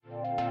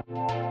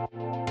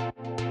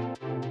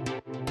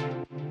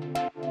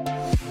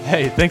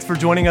Hey, thanks for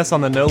joining us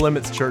on the No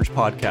Limits Church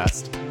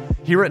podcast.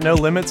 Here at No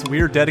Limits, we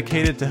are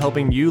dedicated to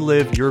helping you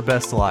live your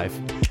best life.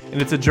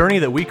 And it's a journey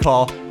that we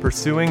call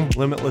Pursuing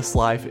Limitless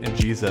Life in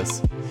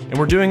Jesus. And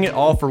we're doing it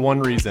all for one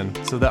reason,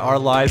 so that our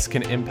lives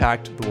can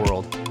impact the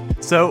world.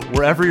 So,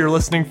 wherever you're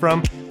listening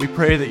from, we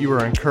pray that you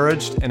are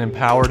encouraged and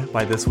empowered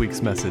by this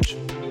week's message.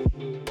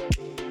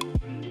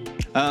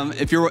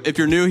 If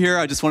you're new here,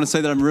 I just want to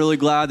say that I'm really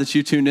glad that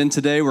you tuned in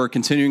today. We're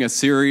continuing a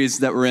series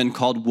that we're in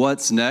called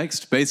What's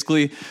Next.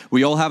 Basically,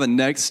 we all have a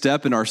next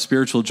step in our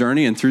spiritual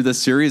journey, and through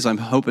this series, I'm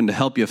hoping to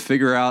help you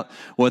figure out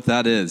what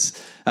that is.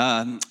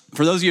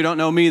 For those of you who don't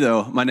know me,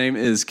 though, my name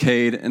is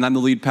Cade, and I'm the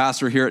lead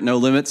pastor here at No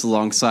Limits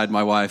alongside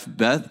my wife,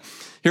 Beth.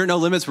 Here at No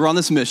Limits, we're on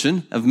this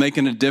mission of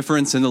making a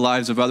difference in the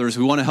lives of others.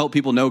 We want to help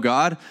people know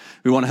God.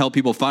 We want to help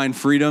people find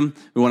freedom.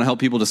 We want to help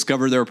people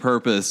discover their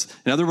purpose.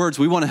 In other words,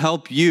 we want to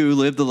help you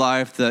live the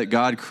life that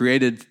God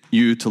created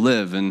you to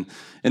live. And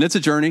it's a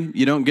journey.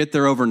 You don't get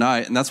there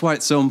overnight. And that's why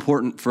it's so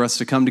important for us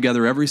to come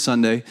together every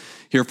Sunday,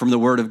 hear from the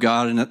Word of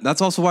God. And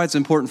that's also why it's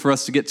important for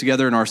us to get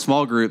together in our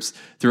small groups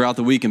throughout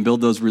the week and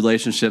build those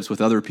relationships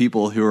with other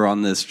people who are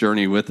on this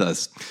journey with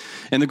us.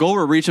 And the goal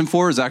we're reaching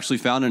for is actually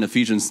found in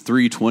Ephesians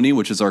 3:20,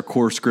 which is our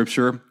core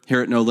scripture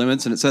here at No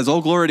Limits. And it says,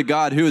 "Oh, glory to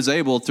God, who is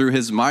able, through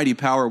his mighty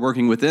power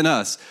working within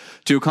us,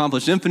 to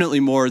accomplish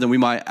infinitely more than we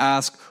might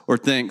ask or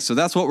think." So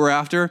that's what we're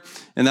after,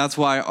 and that's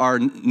why our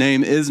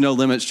name is No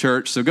Limits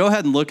Church. So go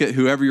ahead and look at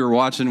whoever you're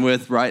watching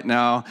with right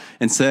now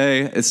and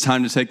say, it's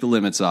time to take the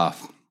limits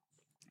off.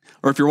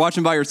 Or if you're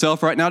watching by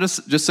yourself right now,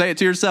 just say it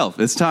to yourself.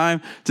 It's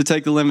time to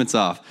take the limits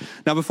off.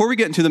 Now, before we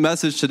get into the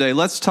message today,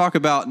 let's talk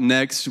about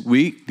next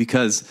week,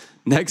 because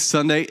next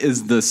Sunday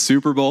is the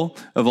Super Bowl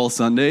of all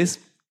Sundays.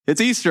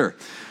 It's Easter.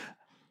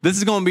 This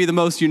is going to be the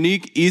most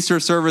unique Easter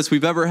service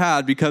we've ever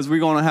had, because we're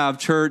going to have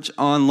church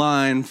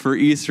online for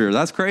Easter.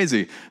 That's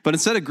crazy. But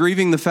instead of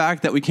grieving the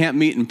fact that we can't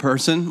meet in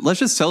person, let's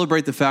just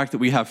celebrate the fact that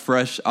we have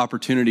fresh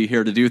opportunity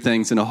here to do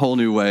things in a whole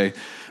new way.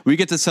 We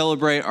get to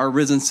celebrate our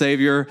risen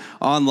Savior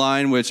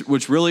online,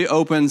 which really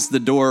opens the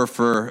door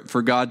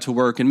for God to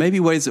work in maybe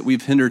ways that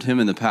we've hindered him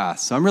in the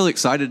past. So I'm really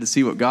excited to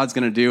see what God's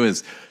going to do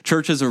as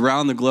churches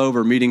around the globe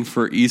are meeting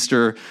for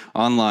Easter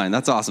online.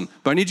 That's awesome.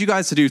 But I need you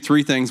guys to do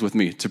 3 things with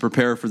me to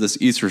prepare for this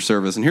Easter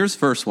service. And here's the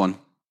first one.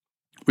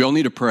 We all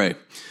need to pray.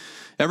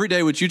 Every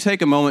day, would you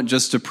take a moment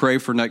just to pray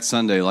for next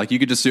Sunday? Like, you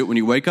could just do it when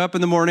you wake up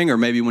in the morning, or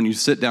maybe when you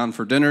sit down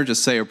for dinner,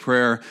 just say a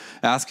prayer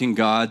asking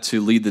God to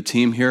lead the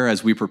team here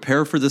as we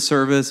prepare for the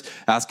service.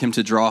 Ask him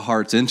to draw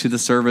hearts into the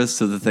service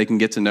so that they can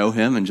get to know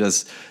him and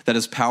just that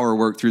his power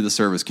work through the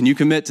service. Can you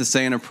commit to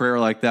saying a prayer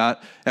like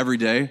that every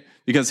day?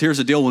 Because here's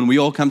the deal. When we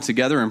all come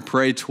together and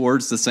pray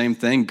towards the same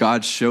thing,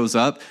 God shows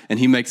up and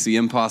he makes the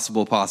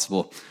impossible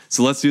possible.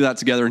 So let's do that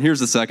together. And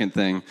here's the second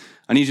thing.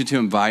 I need you to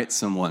invite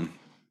someone.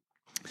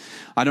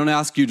 I don't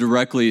ask you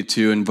directly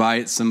to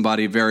invite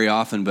somebody very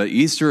often, but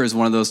Easter is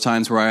one of those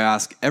times where I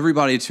ask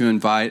everybody to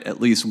invite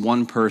at least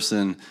one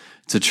person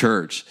to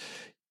church.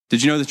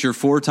 Did you know that you're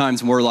 4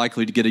 times more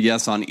likely to get a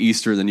yes on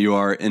Easter than you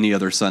are any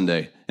other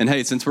Sunday? And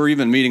hey, since we're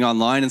even meeting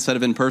online instead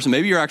of in person,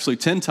 maybe you're actually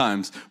 10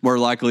 times more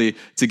likely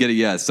to get a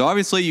yes. So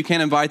obviously you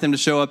can't invite them to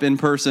show up in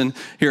person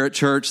here at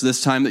church this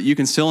time, but you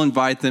can still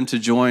invite them to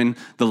join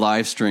the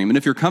live stream. And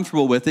if you're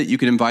comfortable with it, you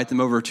can invite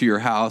them over to your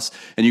house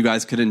and you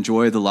guys could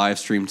enjoy the live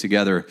stream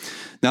together.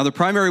 Now, the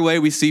primary way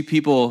we see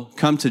people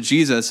come to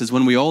Jesus is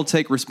when we all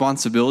take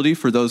responsibility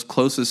for those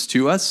closest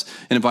to us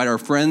and invite our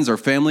friends, our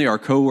family, our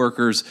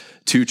coworkers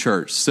to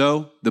church.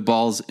 So the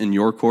ball's in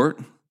your court.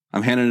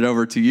 I'm handing it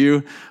over to you.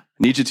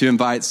 I need you to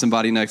invite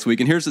somebody next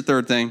week. And here's the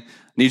third thing.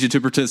 I need you to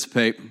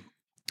participate.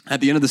 At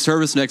the end of the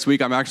service next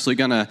week, I'm actually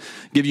going to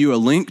give you a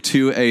link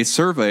to a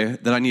survey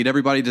that I need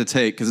everybody to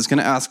take, because it's going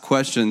to ask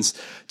questions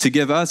to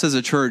give us as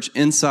a church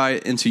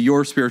insight into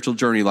your spiritual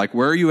journey. Like,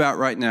 where are you at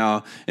right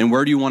now and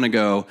where do you want to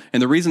go?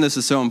 And the reason this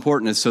is so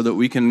important is so that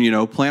we can,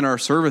 plan our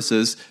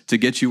services to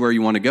get you where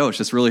you want to go. It's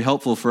just really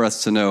helpful for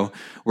us to know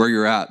where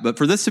you're at. But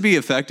for this to be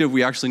effective,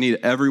 we actually need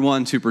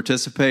everyone to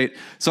participate.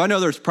 So I know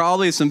there's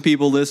probably some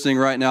people listening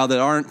right now that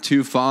aren't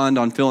too fond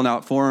on filling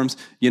out forms.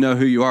 You know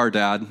who you are,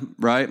 Dad,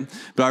 right?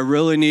 But I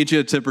really need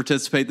you to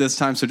participate this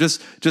time. So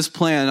just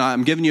plan.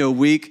 I'm giving you a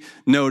week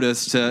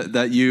notice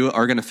that you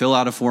are going to fill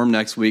out a form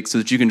next week so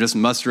that you can just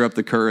muster up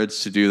the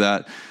courage to do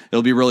that.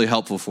 It'll be really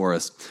helpful for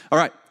us. All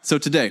right. So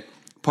today,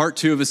 part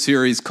 2 of a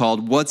series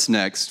called What's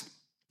Next?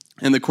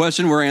 And the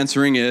question we're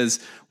answering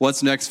is,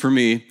 what's next for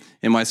me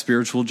in my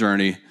spiritual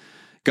journey?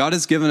 God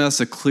has given us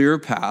a clear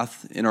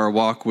path in our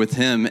walk with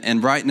him,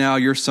 and right now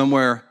you're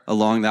somewhere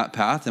along that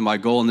path, and my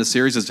goal in this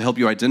series is to help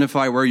you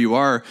identify where you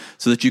are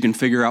so that you can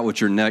figure out what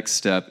your next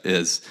step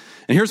is.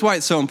 And here's why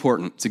it's so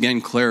important to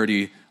gain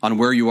clarity on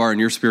where you are in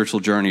your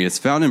spiritual journey. It's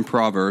found in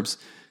Proverbs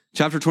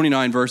chapter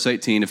 29, verse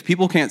 18. If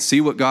people can't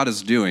see what God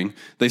is doing,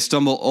 they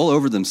stumble all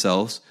over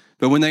themselves,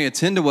 but when they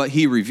attend to what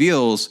he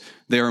reveals,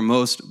 they are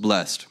most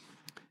blessed.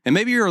 And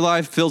maybe your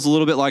life feels a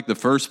little bit like the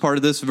first part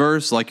of this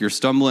verse, like you're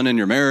stumbling in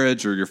your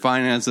marriage or your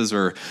finances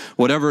or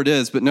whatever it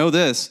is. But know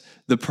this,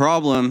 the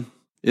problem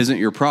isn't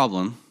your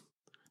problem.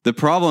 The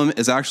problem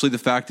is actually the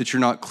fact that you're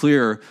not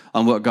clear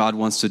on what God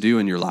wants to do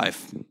in your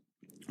life.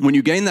 When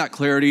you gain that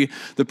clarity,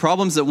 the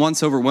problems that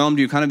once overwhelmed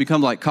you kind of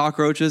become like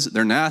cockroaches.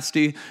 They're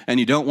nasty, and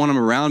you don't want them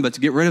around, but to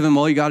get rid of them,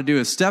 all you got to do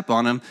is step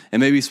on them and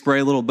maybe spray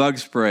a little bug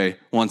spray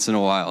once in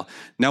a while.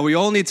 Now, we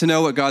all need to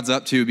know what God's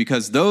up to,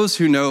 because those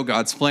who know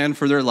God's plan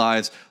for their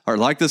lives are,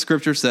 like the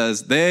scripture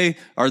says, they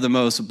are the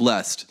most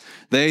blessed.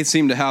 They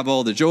seem to have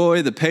all the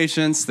joy, the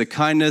patience, the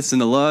kindness,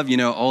 and the love,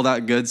 all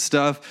that good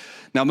stuff.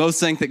 Now, most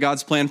think that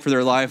God's plan for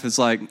their life is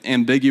like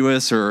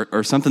ambiguous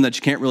or something that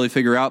you can't really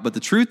figure out. But the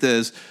truth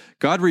is,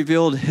 God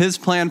revealed his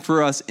plan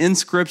for us in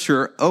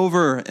Scripture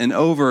over and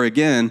over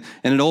again,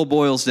 and it all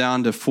boils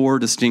down to 4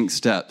 distinct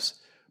steps.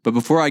 But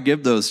before I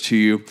give those to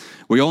you,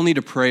 we all need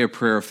to pray a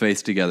prayer of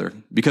faith together,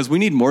 because we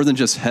need more than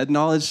just head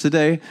knowledge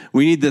today.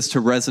 We need this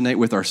to resonate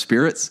with our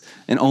spirits,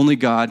 and only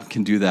God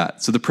can do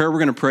that. So the prayer we're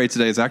going to pray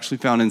today is actually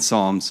found in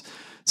Psalms.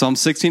 Psalm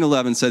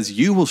 16:11 says,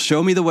 "You will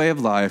show me the way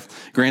of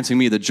life, granting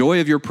me the joy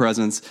of your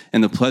presence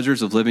and the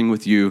pleasures of living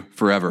with you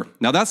forever."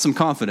 Now that's some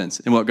confidence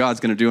in what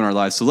God's going to do in our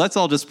lives. So let's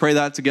all just pray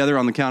that together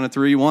on the count of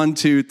 3. 1,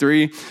 2,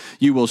 3.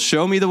 You will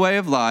show me the way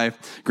of life,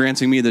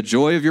 granting me the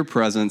joy of your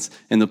presence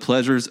and the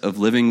pleasures of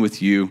living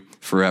with you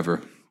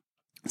forever.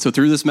 So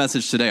through this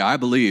message today, I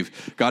believe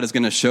God is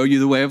going to show you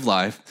the way of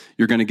life.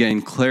 You're going to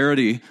gain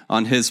clarity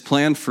on his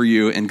plan for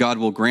you, and God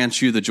will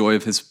grant you the joy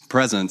of his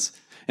presence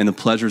and the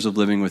pleasures of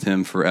living with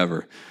him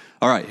forever.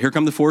 All right, here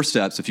come the 4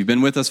 steps. If you've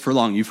been with us for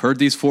long, you've heard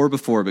these 4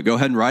 before, but go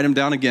ahead and write them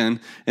down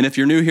again. And if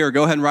you're new here,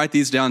 go ahead and write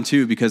these down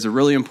too, because they're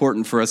really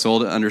important for us all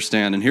to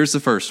understand. And here's the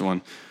first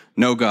one: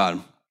 know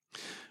God.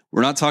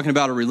 We're not talking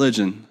about a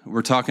religion.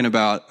 We're talking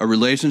about a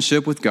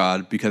relationship with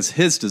God, because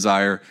his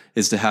desire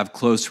is to have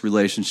close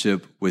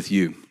relationship with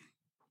you.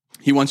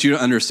 He wants you to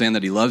understand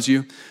that he loves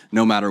you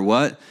no matter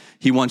what.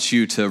 He wants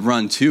you to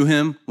run to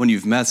him when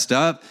you've messed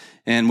up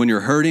and when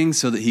you're hurting,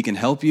 so that he can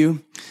help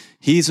you.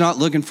 He's not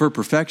looking for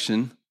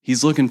perfection.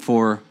 He's looking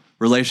for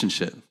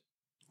relationship.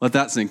 Let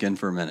that sink in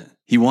for a minute.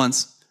 He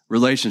wants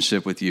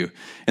relationship with you.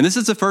 And this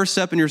is the first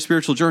step in your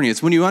spiritual journey.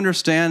 It's when you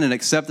understand and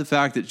accept the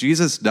fact that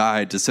Jesus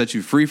died to set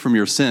you free from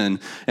your sin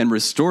and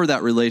restore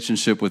that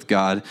relationship with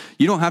God.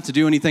 You don't have to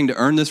do anything to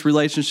earn this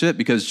relationship,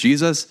 because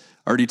Jesus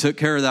already took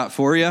care of that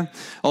for you.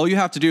 All you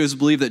have to do is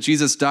believe that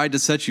Jesus died to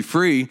set you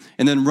free,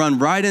 and then run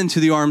right into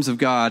the arms of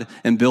God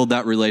and build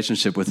that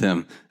relationship with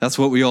him. That's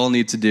what we all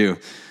need to do.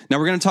 Now,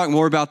 we're going to talk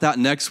more about that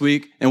next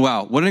week. And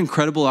wow, what an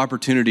incredible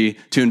opportunity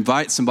to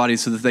invite somebody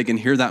so that they can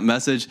hear that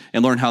message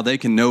and learn how they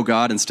can know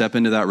God and step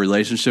into that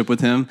relationship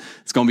with him.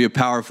 It's going to be a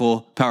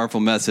powerful, powerful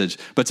message.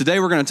 But today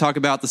we're going to talk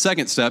about the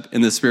second step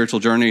in this spiritual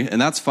journey,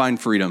 and that's find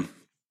freedom.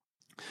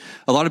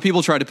 A lot of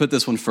people try to put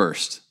this one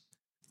first.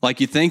 Like,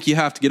 you think you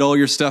have to get all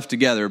your stuff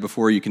together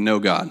before you can know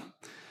God.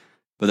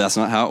 But that's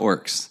not how it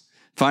works.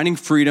 Finding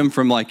freedom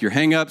from like your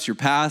hangups, your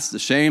past, the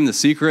shame, the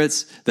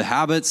secrets, the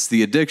habits,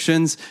 the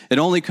addictions, it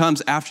only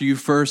comes after you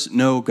first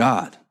know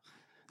God.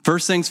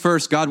 First things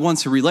first, God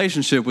wants a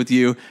relationship with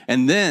you,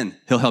 and then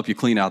he'll help you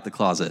clean out the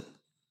closet.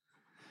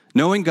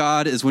 Knowing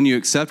God is when you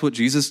accept what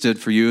Jesus did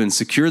for you and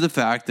secure the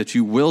fact that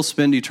you will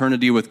spend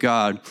eternity with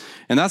God.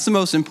 And that's the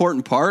most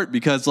important part,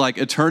 because like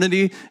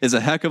eternity is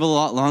a heck of a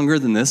lot longer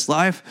than this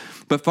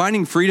life. But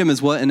finding freedom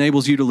is what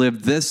enables you to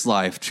live this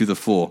life to the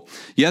full.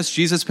 Yes,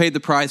 Jesus paid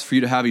the price for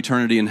you to have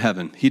eternity in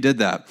heaven. He did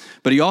that.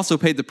 But he also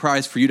paid the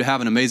price for you to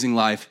have an amazing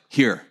life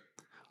here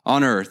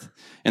on earth.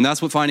 And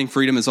that's what finding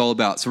freedom is all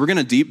about. So we're going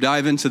to deep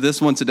dive into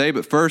this one today.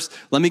 But first,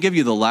 let me give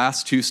you the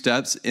last 2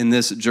 steps in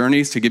this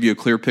journey to give you a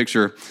clear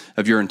picture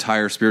of your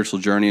entire spiritual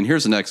journey. And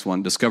here's the next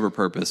one: discover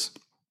purpose.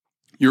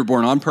 You're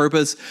born on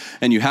purpose,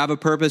 and you have a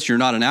purpose. You're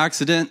not an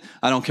accident.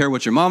 I don't care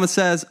what your mama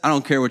says. I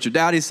don't care what your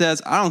daddy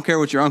says. I don't care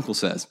what your uncle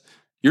says.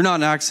 You're not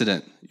an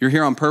accident. You're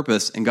here on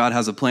purpose, and God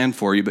has a plan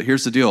for you. But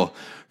here's the deal.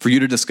 For you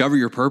to discover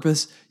your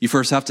purpose, you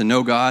first have to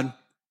know God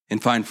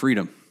and find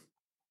freedom.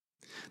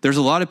 There's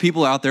a lot of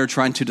people out there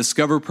trying to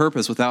discover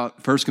purpose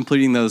without first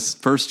completing those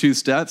first 2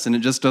 steps, and it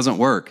just doesn't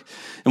work.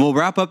 And we'll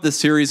wrap up this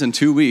series in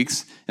 2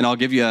 weeks, and I'll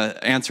give you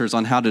answers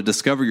on how to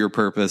discover your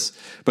purpose.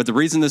 But the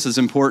reason this is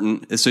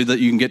important is so that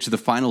you can get to the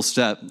final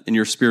step in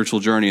your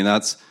spiritual journey, and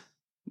that's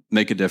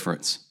make a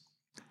difference.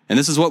 And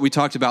this is what we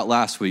talked about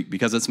last week,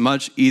 because it's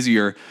much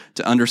easier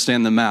to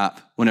understand the map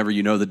whenever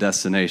you know the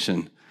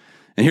destination.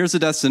 And here's the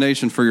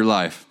destination for your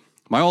life.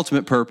 My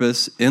ultimate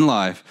purpose in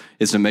life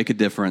is to make a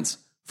difference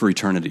for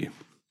eternity.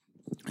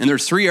 And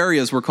there's 3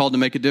 areas we're called to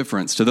make a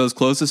difference: to those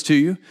closest to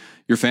you,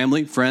 your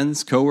family,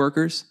 friends,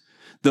 coworkers;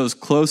 those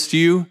close to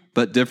you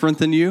but different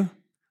than you,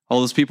 all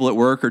those people at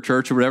work or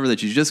church or whatever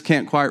that you just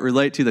can't quite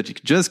relate to, that you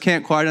just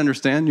can't quite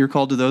understand. You're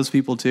called to those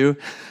people too.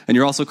 And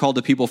you're also called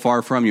to people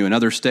far from you in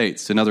other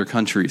states, in other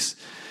countries.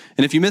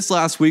 And if you missed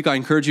last week, I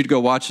encourage you to go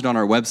watch it on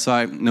our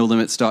website,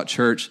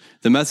 nolimits.church.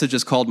 The message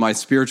is called My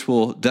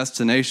Spiritual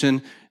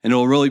Destination, and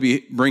it'll really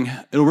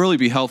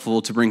be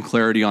helpful to bring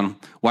clarity on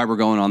why we're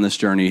going on this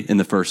journey in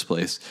the first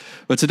place.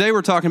 But today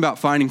we're talking about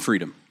finding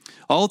freedom.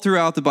 All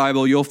throughout the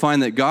Bible, you'll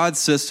find that God's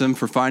system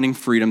for finding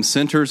freedom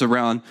centers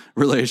around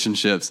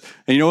relationships.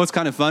 And you know what's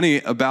kind of funny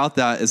about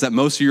that is that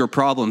most of your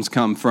problems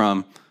come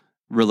from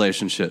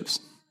relationships.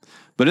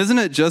 But isn't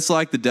it just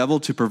like the devil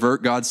to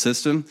pervert God's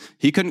system?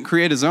 He couldn't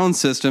create his own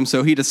system,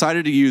 so he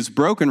decided to use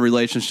broken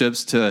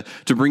relationships to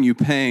bring you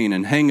pain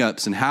and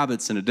hang-ups and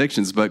habits and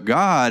addictions. But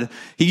God,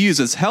 he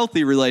uses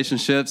healthy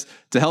relationships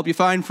to help you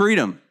find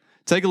freedom.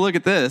 Take a look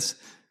at this.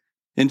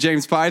 In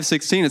James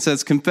 5:16, it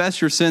says,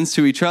 confess your sins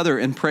to each other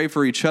and pray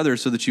for each other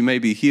so that you may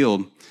be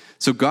healed.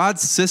 So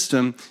God's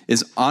system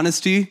is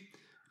honesty,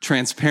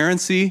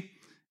 transparency,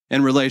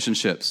 and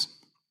relationships.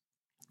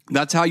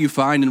 That's how you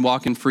find and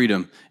walk in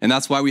freedom. And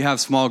that's why we have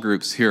small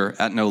groups here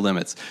at No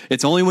Limits.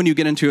 It's only when you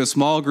get into a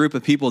small group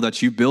of people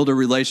that you build a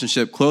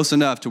relationship close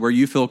enough to where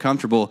you feel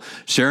comfortable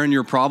sharing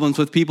your problems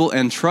with people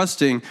and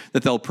trusting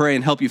that they'll pray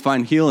and help you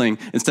find healing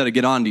instead of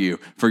get onto you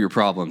for your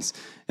problems.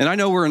 And I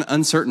know we're in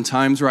uncertain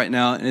times right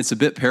now, and it's a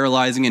bit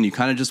paralyzing, and you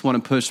kind of just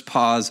want to push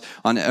pause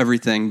on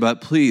everything. But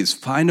please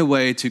find a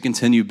way to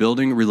continue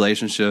building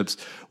relationships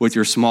with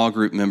your small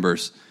group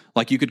members.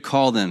 Like you could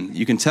call them,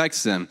 you can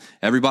text them,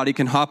 everybody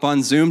can hop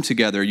on Zoom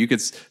together, you could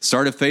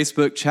start a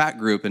Facebook chat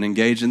group and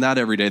engage in that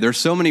every day. There's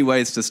so many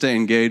ways to stay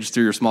engaged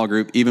through your small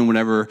group, even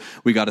whenever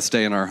we got to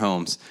stay in our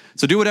homes.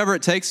 So do whatever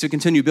it takes to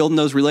continue building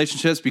those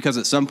relationships, because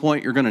at some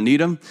point you're going to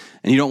need them,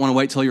 and you don't want to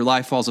wait till your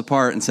life falls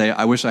apart and say,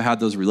 I wish I had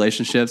those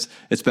relationships.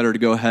 It's better to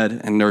go ahead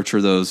and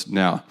nurture those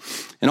now.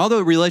 And although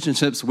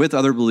relationships with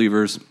other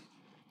believers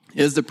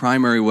is the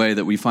primary way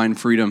that we find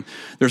freedom,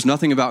 there's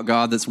nothing about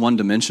God that's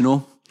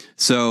one-dimensional.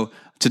 So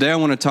today I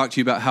want to talk to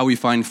you about how we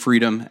find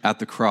freedom at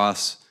the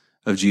cross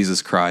of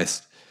Jesus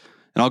Christ.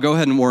 And I'll go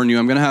ahead and warn you,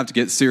 I'm going to have to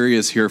get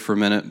serious here for a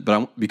minute,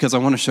 because I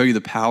want to show you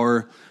the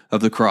power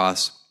of the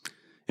cross.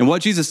 And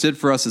what Jesus did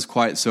for us is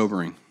quite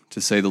sobering, to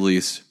say the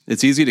least.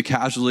 It's easy to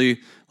casually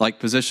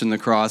position the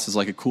cross as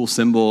like a cool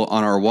symbol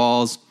on our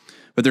walls,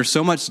 but there's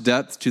so much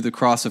depth to the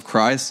cross of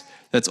Christ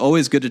that's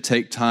always good to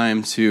take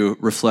time to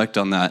reflect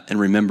on that and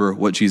remember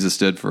what Jesus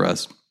did for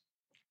us.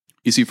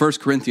 You see, 1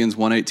 Corinthians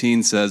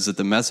 1:18 says that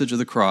the message of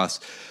the cross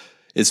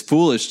is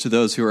foolish to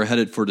those who are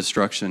headed for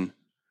destruction,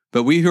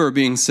 but we who are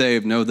being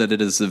saved know that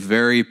it is the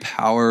very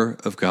power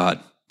of God.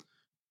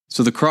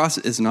 So the cross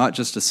is not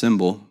just a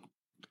symbol,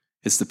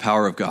 it's the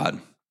power of God.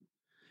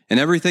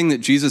 And everything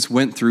that Jesus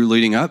went through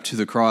leading up to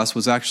the cross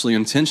was actually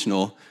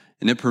intentional,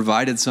 and it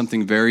provided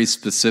something very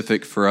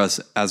specific for us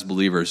as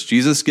believers.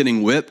 Jesus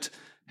getting whipped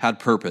had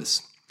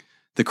purpose.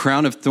 The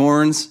crown of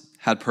thorns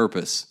had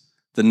purpose.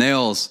 The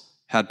nails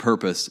had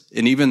purpose.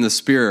 And even the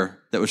spear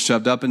that was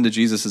shoved up into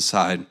Jesus'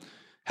 side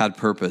had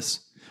purpose.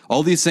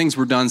 All these things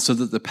were done so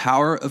that the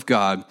power of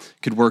God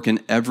could work in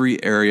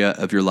every area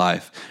of your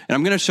life. And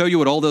I'm going to show you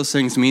what all those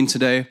things mean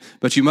today,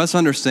 but you must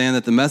understand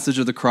that the message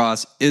of the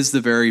cross is the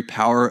very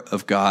power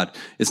of God.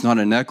 It's not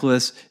a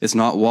necklace, it's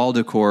not wall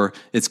decor,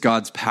 it's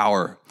God's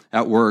power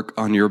at work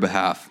on your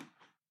behalf.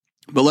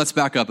 But let's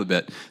back up a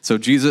bit. So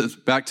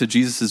back to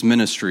Jesus'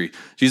 ministry.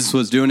 Jesus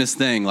was doing his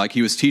thing, like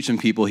he was teaching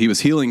people, he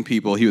was healing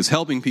people, he was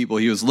helping people,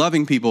 he was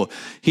loving people.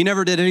 He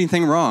never did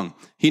anything wrong.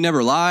 He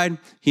never lied.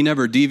 He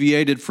never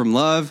deviated from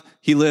love.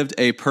 He lived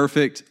a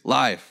perfect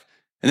life.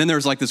 And then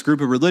there's this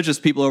group of religious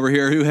people over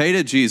here who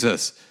hated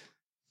Jesus.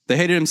 They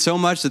hated him so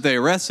much that they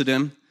arrested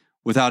him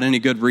without any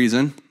good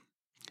reason.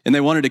 And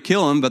they wanted to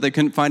kill him, but they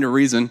couldn't find a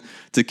reason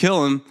to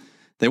kill him.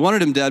 They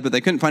wanted him dead, but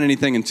they couldn't find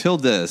anything until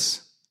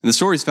this. And the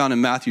story is found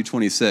in Matthew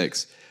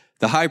 26.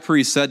 The high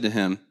priest said to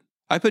him,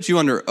 I put you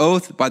under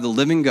oath by the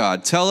living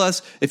God. Tell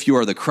us if you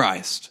are the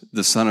Christ,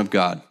 the Son of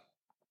God.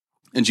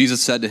 And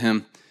Jesus said to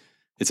him,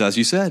 it's as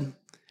you said. And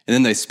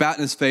then they spat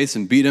in his face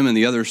and beat him, and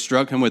the others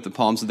struck him with the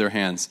palms of their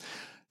hands.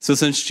 So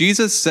since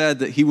Jesus said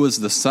that he was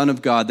the Son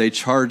of God, they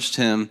charged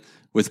him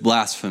with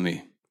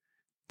blasphemy.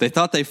 They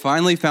thought they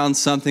finally found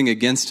something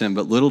against him,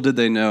 but little did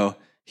they know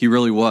he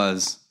really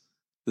was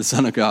the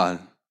Son of God.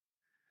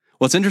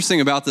 What's interesting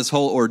about this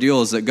whole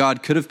ordeal is that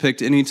God could have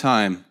picked any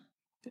time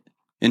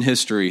in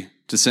history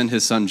to send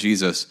his son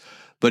Jesus,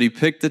 but he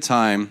picked the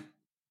time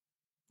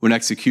when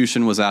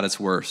execution was at its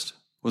worst,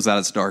 was at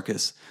its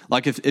darkest.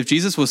 If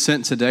Jesus was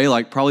sent today,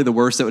 probably the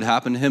worst that would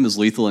happen to him is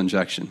lethal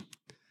injection.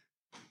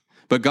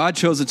 But God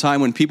chose a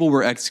time when people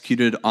were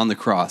executed on the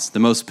cross, the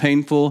most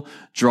painful,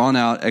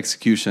 drawn-out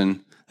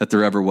execution that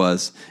there ever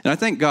was. And I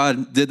think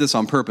God did this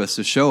on purpose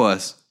to show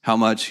us how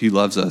much he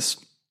loves us.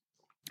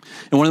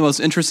 And one of the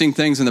most interesting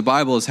things in the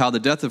Bible is how the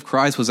death of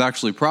Christ was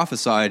actually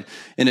prophesied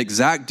in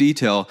exact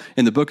detail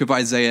in the book of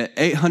Isaiah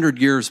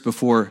 800 years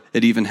before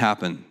it even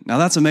happened. Now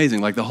that's amazing.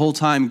 The whole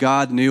time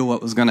God knew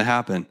what was going to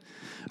happen.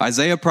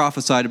 Isaiah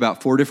prophesied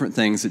about 4 different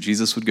things that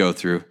Jesus would go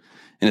through.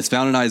 And it's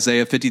found in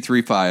Isaiah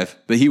 53:5.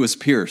 But he was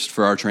pierced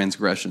for our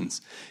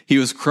transgressions. He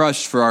was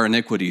crushed for our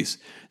iniquities.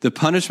 The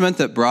punishment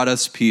that brought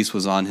us peace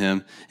was on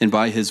him, and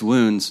by his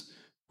wounds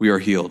we are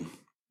healed.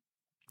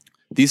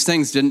 These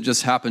things didn't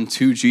just happen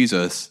to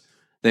Jesus,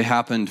 they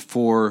happened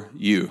for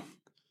you.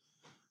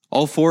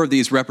 All 4 of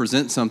these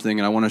represent something,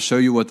 and I want to show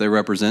you what they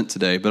represent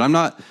today. But I'm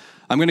not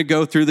I'm going to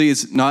go through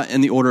these not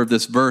in the order of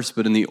this verse,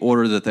 but in the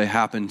order that they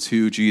happened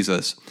to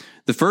Jesus.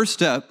 The first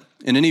step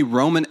in any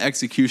Roman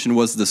execution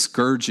was the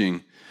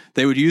scourging.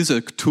 They would use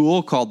a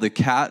tool called the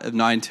cat of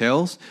nine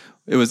tails.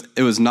 It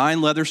was 9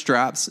 leather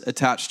straps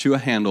attached to a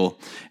handle,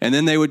 and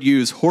then they would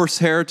use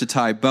horsehair to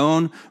tie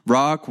bone,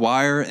 rock,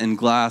 wire, and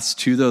glass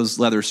to those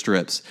leather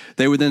strips.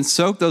 They would then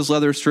soak those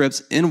leather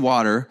strips in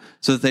water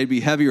so that they'd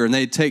be heavier, and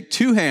they'd take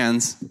 2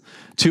 hands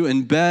to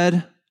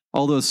embed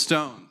all those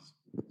stones,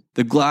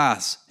 the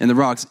glass and the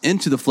rocks,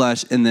 into the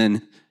flesh and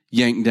then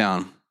yank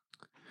down.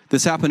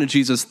 This happened to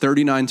Jesus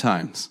 39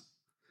 times.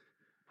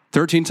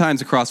 13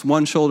 times across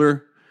one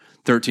shoulder,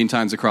 13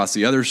 times across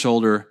the other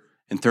shoulder,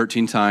 and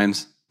 13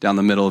 times down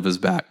the middle of his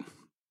back.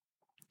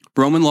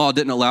 Roman law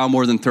didn't allow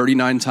more than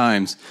 39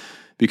 times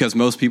because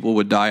most people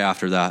would die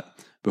after that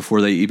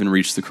before they even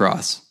reached the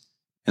cross.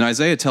 And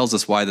Isaiah tells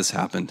us why this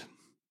happened.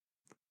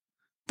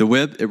 The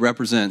whip, it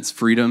represents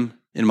freedom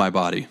in my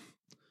body.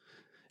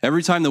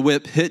 Every time the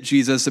whip hit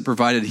Jesus, it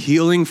provided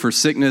healing for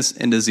sickness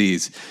and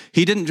disease.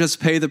 He didn't just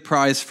pay the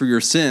price for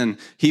your sin,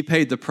 he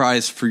paid the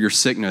price for your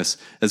sickness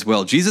as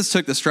well. Jesus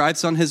took the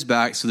stripes on his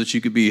back so that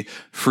you could be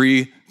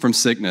free from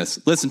sickness.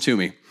 Listen to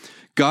me.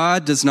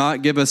 God does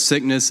not give us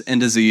sickness and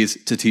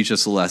disease to teach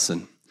us a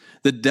lesson.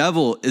 The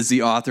devil is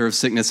the author of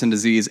sickness and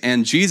disease,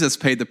 and Jesus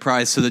paid the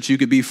price so that you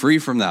could be free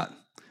from that.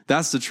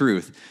 That's the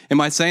truth.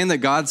 Am I saying that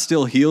God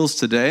still heals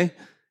today?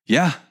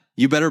 Yeah,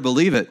 you better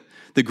believe it.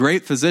 The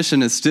great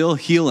physician is still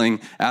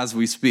healing as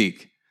we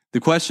speak.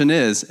 The question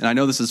is, and I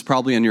know this is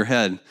probably in your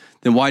head,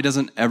 then why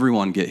doesn't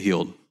everyone get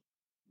healed?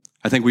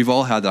 I think we've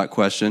all had that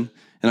question,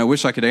 and I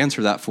wish I could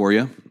answer that for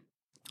you,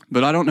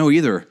 but I don't know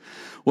either.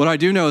 What I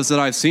do know is that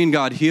I've seen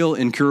God heal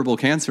incurable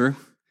cancer.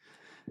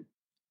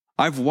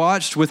 I've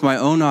watched with my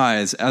own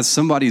eyes as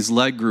somebody's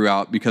leg grew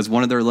out because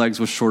one of their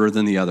legs was shorter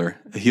than the other,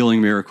 a healing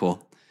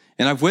miracle.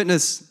 And I've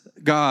witnessed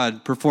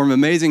God perform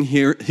amazing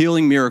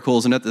healing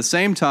miracles. And at the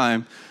same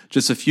time,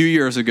 just a few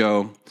years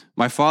ago,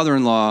 my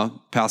father-in-law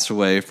passed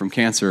away from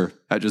cancer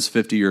at just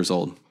 50 years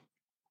old.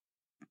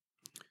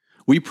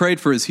 We prayed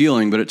for his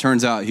healing, but it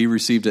turns out he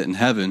received it in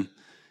heaven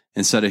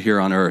instead of here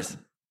on earth.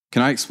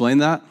 Can I explain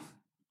that?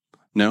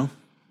 No.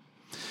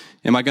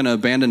 Am I going to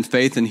abandon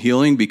faith in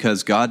healing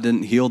because God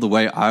didn't heal the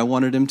way I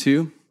wanted him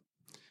to?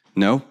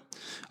 No.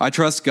 I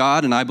trust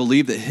God, and I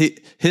believe that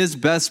his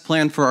best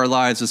plan for our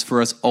lives is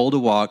for us all to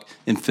walk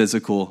in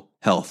physical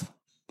health.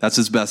 That's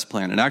his best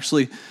plan. And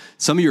actually,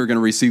 some of you are going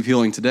to receive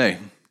healing today,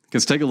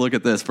 because take a look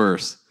at this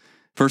verse.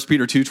 1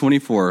 Peter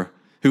 2:24,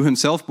 who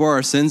himself bore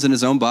our sins in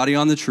his own body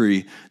on the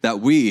tree, that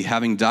we,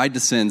 having died to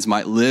sins,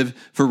 might live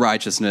for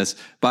righteousness,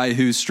 by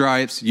whose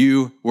stripes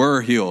you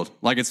were healed.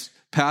 Like it's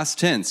past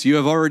tense. You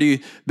have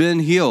already been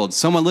healed.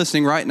 Someone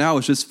listening right now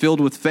is just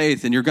filled with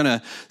faith, and you're going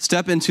to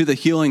step into the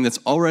healing that's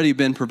already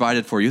been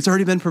provided for you. It's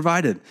already been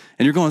provided,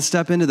 and you're going to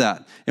step into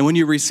that. And when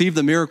you receive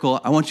the miracle,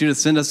 I want you to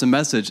send us a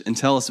message and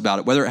tell us about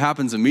it, whether it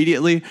happens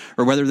immediately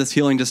or whether this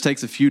healing just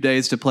takes a few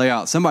days to play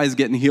out. Somebody's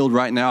getting healed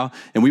right now,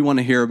 and we want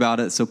to hear about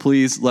it, so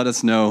please let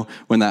us know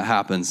when that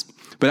happens.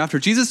 But after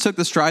Jesus took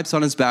the stripes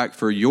on his back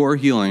for your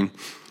healing,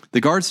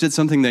 the guards did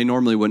something they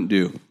normally wouldn't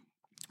do.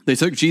 They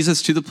took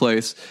Jesus to the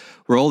place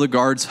where all the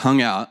guards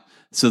hung out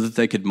so that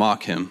they could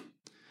mock him.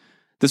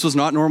 This was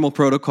not normal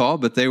protocol,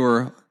 but they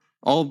were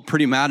all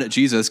pretty mad at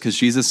Jesus because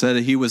Jesus said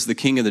that he was the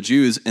king of the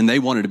Jews, and they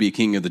wanted to be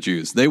king of the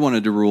Jews. They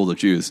wanted to rule the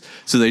Jews.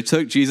 So they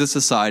took Jesus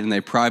aside and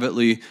they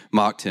privately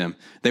mocked him.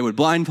 They would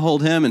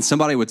blindfold him, and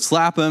somebody would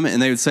slap him,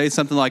 and they would say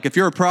something like, if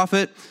you're a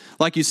prophet,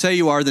 like you say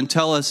you are, then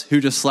tell us who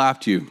just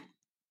slapped you.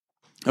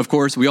 Of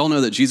course, we all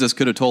know that Jesus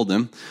could have told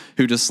them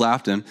who just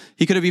slapped him.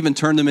 He could have even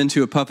turned them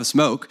into a puff of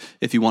smoke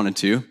if he wanted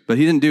to, but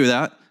he didn't do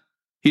that.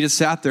 He just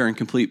sat there in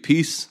complete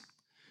peace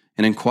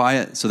and in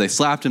quiet. So they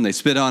slapped him, they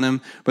spit on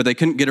him, but they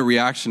couldn't get a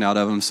reaction out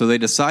of him. So they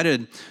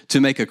decided to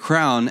make a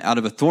crown out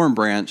of a thorn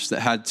branch that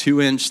had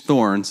 2-inch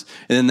thorns,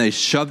 and then they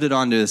shoved it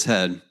onto his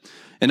head.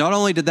 And not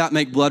only did that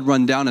make blood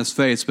run down his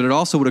face, but it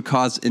also would have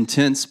caused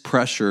intense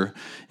pressure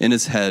in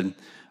his head.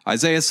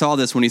 Isaiah saw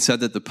this when he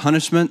said that the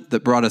punishment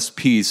that brought us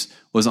peace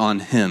was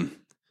on him.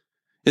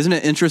 Isn't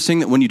it interesting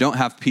that when you don't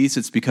have peace,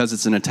 it's because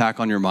it's an attack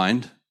on your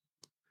mind?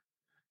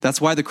 That's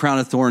why the crown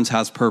of thorns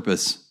has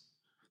purpose.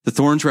 The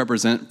thorns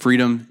represent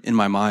freedom in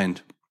my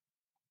mind.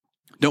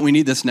 Don't we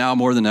need this now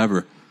more than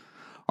ever?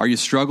 Are you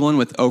struggling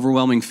with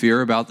overwhelming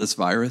fear about this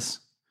virus?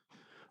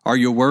 Are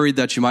you worried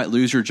that you might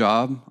lose your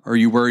job? Are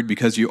you worried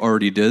because you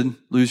already did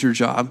lose your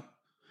job?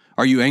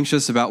 Are you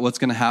anxious about what's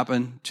going to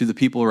happen to the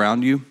people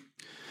around you?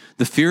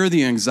 The fear,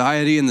 the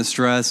anxiety, and the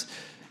stress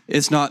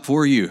is not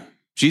for you.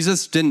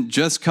 Jesus didn't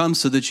just come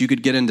so that you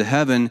could get into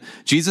heaven.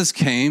 Jesus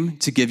came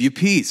to give you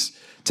peace.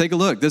 Take a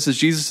look. This is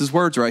Jesus'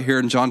 words right here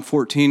in John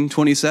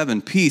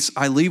 14:27. Peace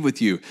I leave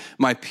with you.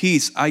 My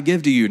peace I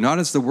give to you. Not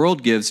as the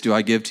world gives do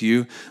I give to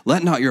you.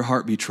 Let not your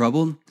heart be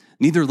troubled,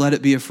 neither let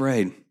it be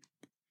afraid.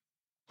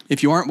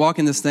 If you aren't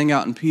walking this thing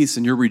out in peace,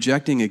 and you're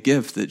rejecting a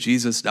gift that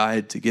Jesus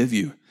died to give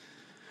you.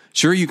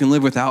 Sure, you can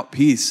live without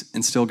peace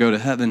and still go to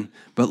heaven,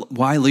 but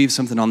why leave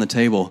something on the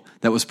table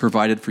that was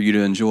provided for you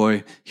to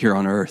enjoy here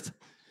on earth?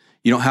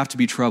 You don't have to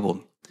be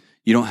troubled.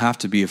 You don't have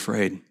to be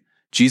afraid.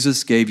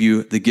 Jesus gave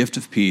you the gift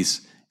of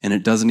peace, and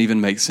it doesn't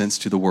even make sense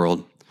to the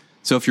world.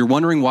 So if you're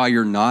wondering why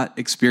you're not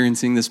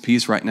experiencing this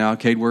peace right now,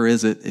 Cade, where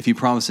is it? If you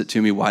promise it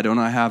to me, why don't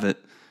I have it?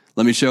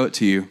 Let me show it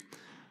to you.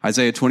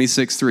 Isaiah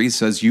 26:3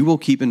 says, "You will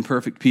keep in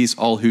perfect peace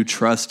all who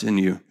trust in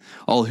you,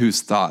 all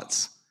whose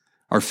thoughts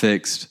are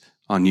fixed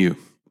on you."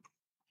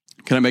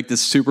 Can I make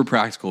this super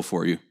practical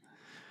for you?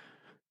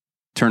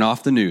 Turn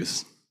off the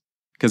news,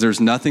 because there's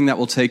nothing that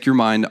will take your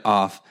mind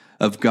off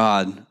of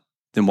God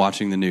than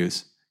watching the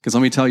news. Because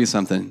let me tell you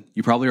something,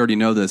 you probably already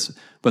know this,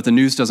 but the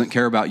news doesn't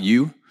care about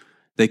you.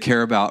 They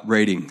care about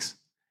ratings,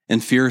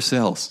 and fear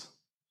sells.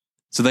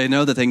 So they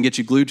know that they can get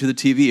you glued to the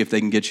TV if they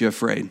can get you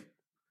afraid.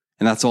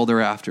 And that's all they're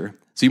after.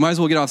 So you might as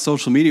well get off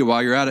social media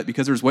while you're at it,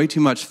 because there's way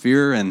too much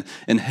fear and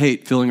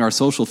hate filling our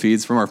social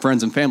feeds from our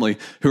friends and family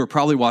who are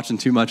probably watching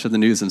too much of the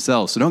news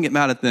themselves. So don't get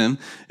mad at them.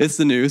 It's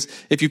the news.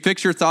 If you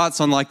fix your thoughts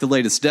on like the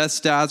latest death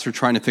stats or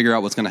trying to figure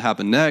out what's going to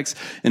happen next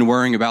and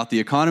worrying about the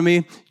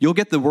economy, you'll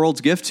get the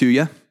world's gift to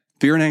you,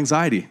 fear and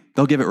anxiety.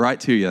 They'll give it right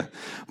to you.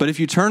 But if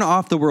you turn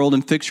off the world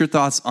and fix your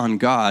thoughts on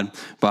God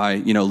by,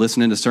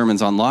 listening to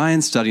sermons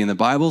online, studying the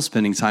Bible,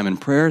 spending time in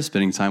prayer,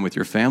 spending time with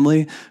your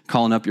family,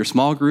 calling up your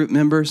small group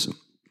members,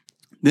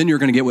 then you're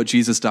going to get what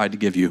Jesus died to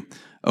give you,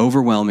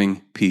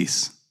 overwhelming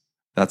peace.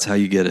 That's how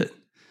you get it.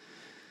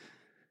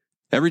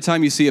 Every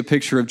time you see a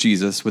picture of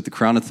Jesus with the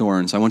crown of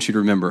thorns, I want you to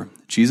remember,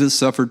 Jesus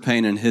suffered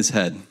pain in his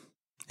head,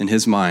 in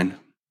his mind,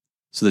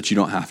 so that you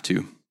don't have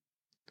to.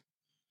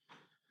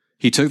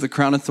 He took the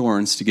crown of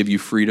thorns to give you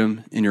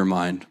freedom in your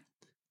mind.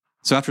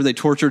 So after they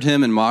tortured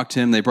him and mocked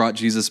him, they brought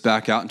Jesus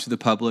back out into the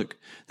public.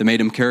 They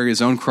made him carry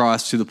his own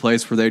cross to the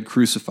place where they'd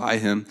crucify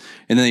him.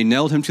 And then they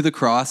nailed him to the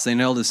cross. They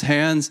nailed his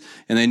hands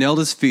and they nailed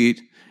his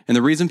feet. And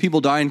the reason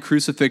people die in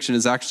crucifixion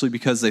is actually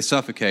because they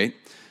suffocate.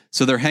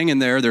 So they're hanging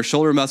there. Their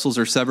shoulder muscles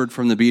are severed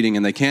from the beating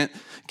and they can't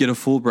get a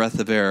full breath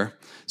of air.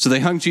 So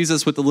they hung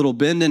Jesus with a little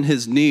bend in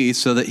his knee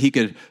so that he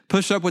could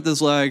push up with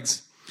his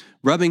legs,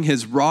 rubbing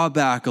his raw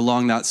back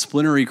along that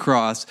splintery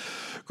cross,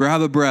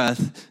 grab a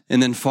breath,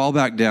 and then fall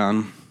back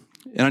down.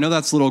 And I know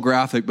that's a little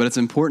graphic, but it's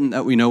important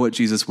that we know what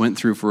Jesus went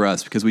through for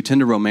us, because we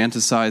tend to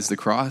romanticize the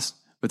cross,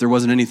 but there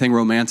wasn't anything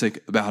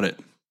romantic about it.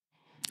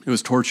 It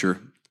was torture.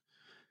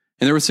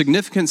 And there was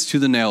significance to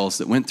the nails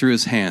that went through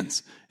his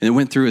hands and it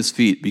went through his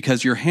feet,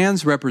 because your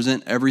hands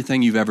represent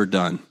everything you've ever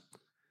done.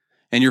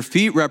 And your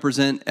feet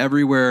represent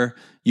everywhere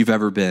you've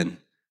ever been.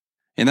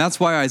 And that's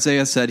why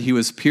Isaiah said he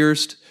was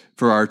pierced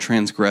for our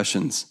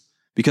transgressions,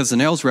 because the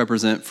nails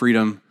represent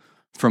freedom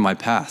from my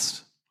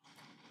past.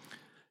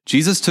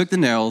 Jesus took the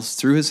nails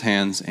through his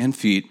hands and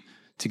feet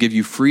to give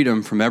you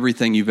freedom from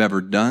everything you've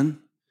ever done,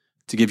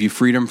 to give you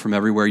freedom from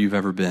everywhere you've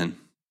ever been.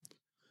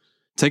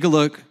 Take a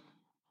look,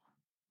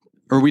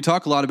 we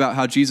talk a lot about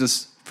how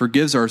Jesus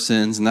forgives our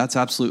sins, and that's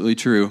absolutely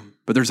true,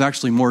 but there's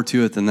actually more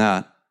to it than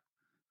that.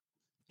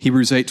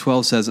 Hebrews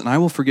 8:12 says, "And I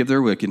will forgive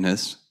their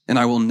wickedness, and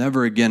I will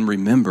never again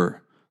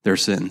remember their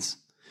sins."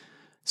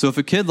 So if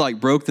a kid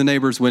broke the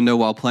neighbor's window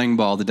while playing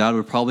ball, the dad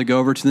would probably go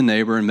over to the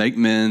neighbor and make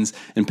amends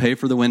and pay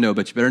for the window.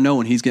 But you better know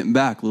when he's getting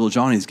back, little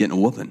Johnny's getting a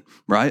whooping,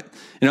 right?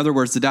 In other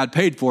words, the dad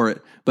paid for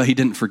it, but he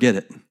didn't forget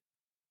it.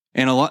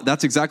 And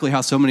that's exactly how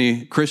so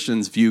many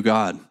Christians view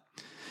God.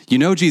 You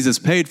know Jesus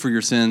paid for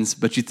your sins,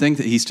 but you think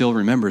that he still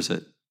remembers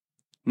it.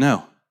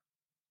 No,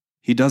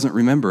 he doesn't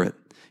remember it.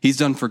 He's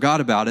done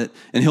forgot about it,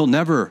 and he'll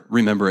never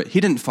remember it.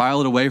 He didn't file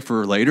it away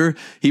for later.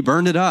 He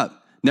burned it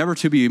up, never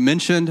to be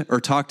mentioned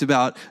or talked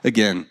about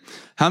again.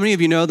 How many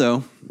of you know,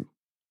 though,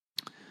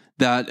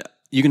 that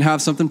you can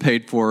have something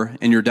paid for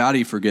and your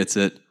daddy forgets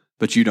it,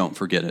 but you don't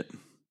forget it?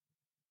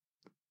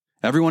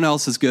 Everyone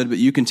else is good, but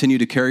you continue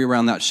to carry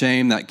around that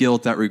shame, that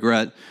guilt, that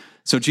regret.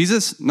 So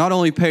Jesus not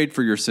only paid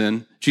for your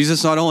sin,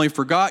 Jesus not only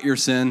forgot your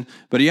sin,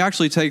 but he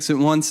actually takes it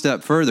one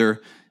step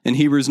further. In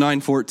Hebrews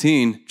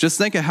 9:14, just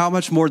think of how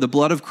much more the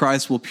blood of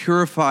Christ will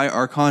purify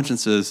our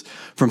consciences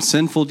from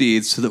sinful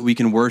deeds so that we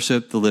can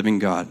worship the living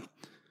God.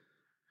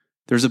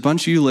 There's a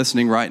bunch of you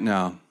listening right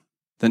now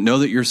that know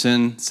that your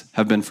sins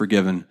have been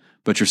forgiven,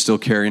 but you're still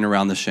carrying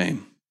around the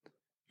shame.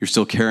 You're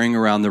still carrying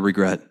around the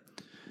regret.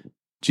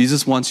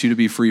 Jesus wants you to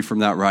be free from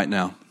that right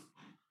now.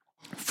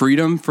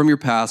 Freedom from your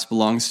past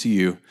belongs to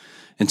you,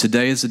 and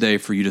today is the day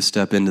for you to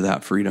step into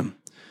that freedom.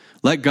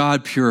 Let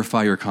God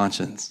purify your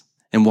conscience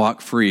and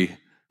walk free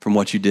from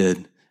what you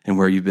did and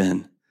where you've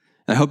been.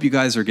 And I hope you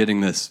guys are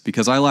getting this,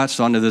 because I latched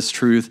onto this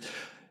truth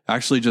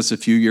actually just a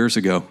few years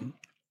ago.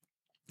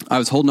 I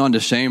was holding on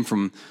to shame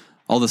from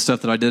all the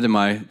stuff that I did in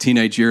my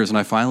teenage years, and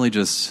I finally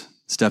just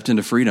stepped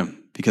into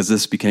freedom because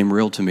this became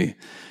real to me.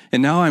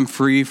 And now I'm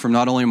free from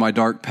not only my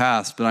dark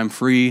past, but I'm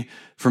free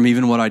from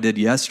even what I did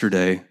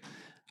yesterday.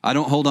 I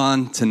don't hold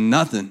on to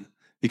nothing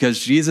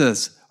because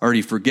Jesus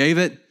already forgave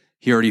it,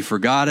 he already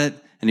forgot it,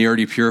 and he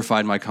already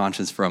purified my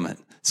conscience from it.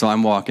 So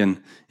I'm walking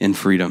in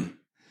freedom.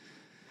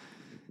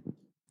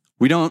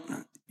 We don't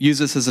use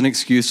this as an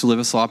excuse to live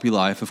a sloppy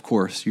life, of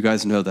course. You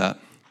guys know that.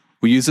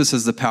 We use this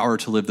as the power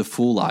to live the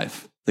full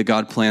life that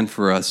God planned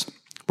for us,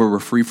 where we're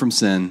free from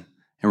sin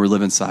and we're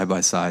living side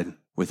by side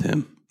with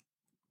him.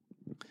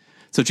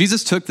 So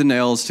Jesus took the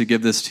nails to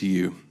give this to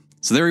you.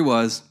 So there he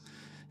was,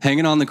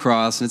 hanging on the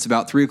cross, and it's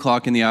about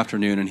 3:00 in the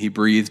afternoon, and he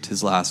breathed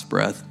his last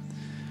breath.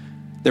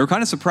 They were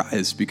kind of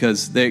surprised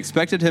because they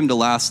expected him to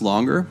last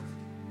longer.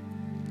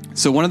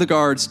 So one of the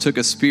guards took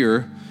a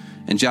spear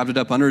and jabbed it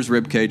up under his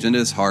ribcage into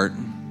his heart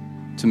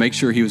to make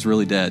sure he was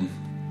really dead.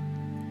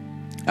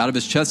 Out of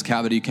his chest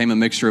cavity came a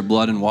mixture of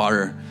blood and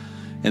water.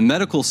 And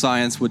medical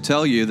science would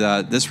tell you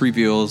that this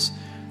reveals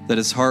that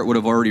his heart would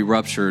have already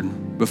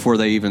ruptured before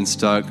they even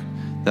stuck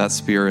that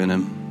spear in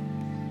him.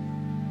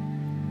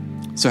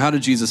 So how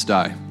did Jesus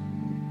die?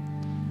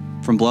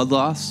 From blood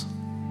loss?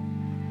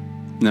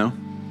 No.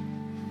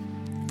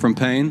 From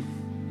pain?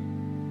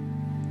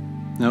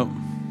 No.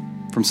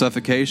 From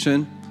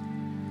suffocation?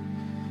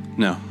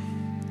 No.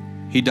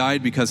 He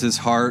died because his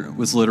heart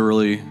was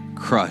literally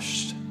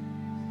crushed.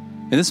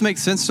 And this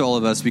makes sense to all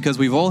of us because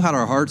we've all had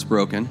our hearts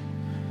broken.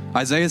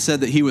 Isaiah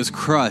said that he was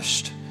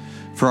crushed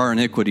for our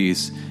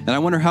iniquities. And I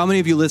wonder how many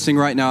of you listening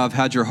right now have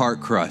had your heart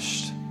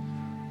crushed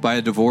by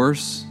a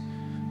divorce,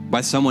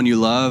 by someone you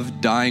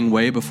love dying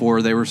way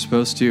before they were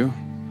supposed to,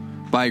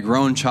 by a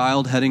grown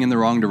child heading in the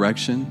wrong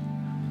direction,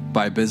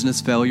 by a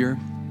business failure.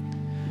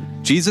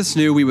 Jesus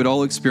knew we would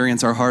all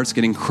experience our hearts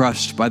getting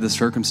crushed by the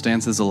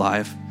circumstances of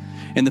life.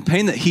 And the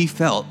pain that he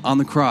felt on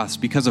the cross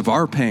because of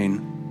our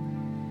pain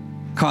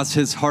caused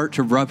his heart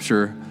to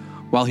rupture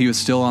while he was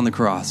still on the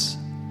cross.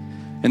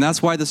 And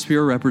that's why the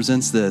spear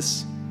represents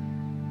this: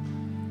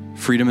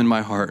 freedom in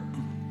my heart.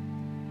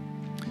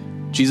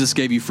 Jesus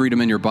gave you freedom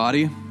in your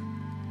body.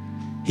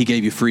 He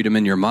gave you freedom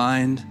in your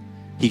mind.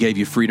 He gave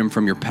you freedom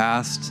from your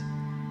past.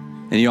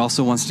 And he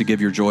also wants to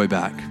give your joy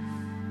back.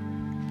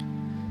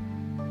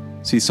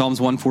 See, Psalms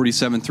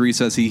 147:3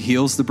 says he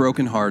heals the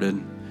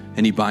brokenhearted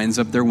and he binds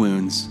up their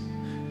wounds.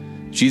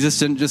 Jesus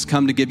didn't just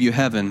come to give you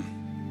heaven.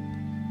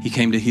 He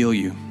came to heal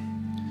you.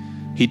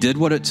 He did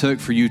what it took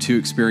for you to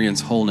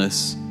experience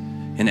wholeness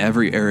in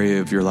every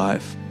area of your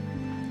life.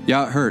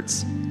 Yeah, it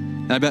hurts.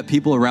 And I bet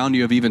people around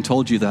you have even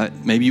told you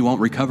that maybe you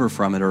won't recover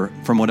from it or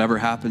from whatever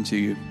happened to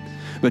you.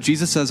 But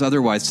Jesus says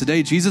otherwise.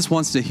 Today, Jesus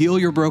wants to heal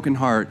your broken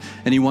heart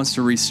and he wants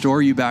to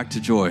restore you back to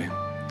joy.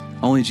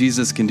 Only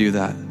Jesus can do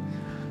that.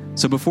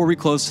 So before we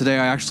close today,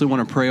 I actually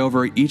want to pray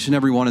over each and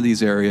every one of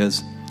these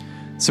areas.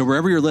 So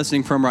wherever you're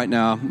listening from right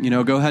now,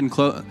 go ahead and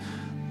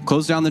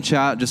close down the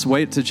chat. Just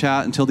wait to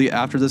chat until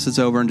after this is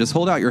over, and just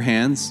hold out your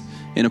hands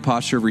in a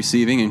posture of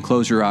receiving and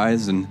close your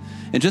eyes and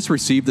just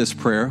receive this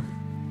prayer.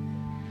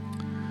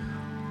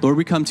 Lord,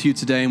 we come to you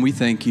today and we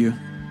thank you.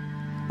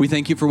 We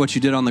thank you for what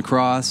you did on the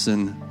cross,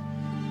 and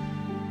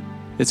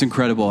it's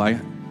incredible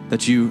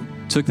that you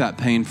took that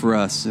pain for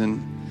us.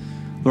 And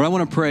Lord, I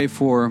want to pray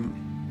for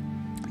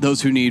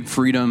those who need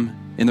freedom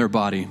in their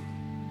body.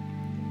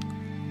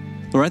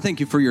 Lord, I thank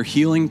you for your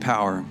healing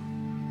power,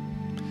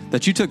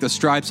 that you took the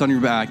stripes on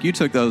your back. You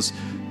took those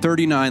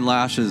 39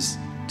 lashes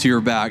to your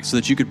back so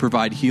that you could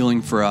provide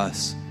healing for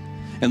us.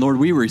 And Lord,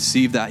 we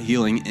receive that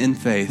healing in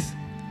faith.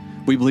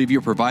 We believe you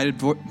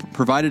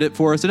provided it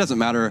for us. It doesn't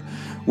matter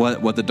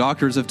what the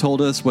doctors have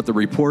told us, what the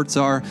reports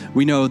are.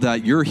 We know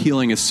that your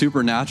healing is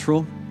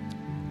supernatural.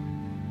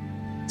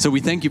 So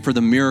we thank you for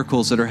the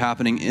miracles that are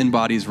happening in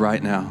bodies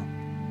right now.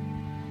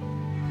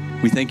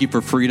 We thank you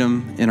for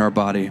freedom in our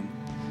body.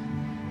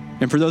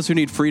 And for those who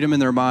need freedom in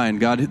their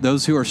mind, God,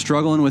 those who are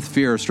struggling with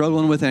fear,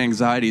 struggling with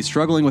anxiety,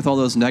 struggling with all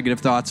those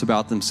negative thoughts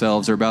about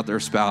themselves or about their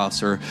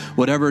spouse or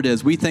whatever it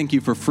is, we thank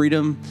you for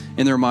freedom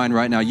in their mind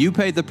right now. You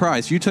paid the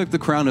price. You took the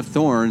crown of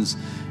thorns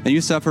and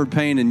you suffered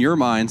pain in your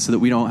mind so that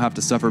we don't have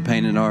to suffer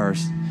pain in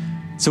ours.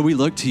 So we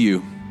look to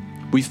you.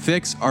 We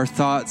fix our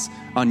thoughts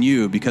on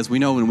you because we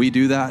know when we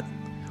do that,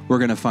 we're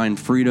going to find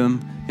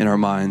freedom in our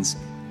minds.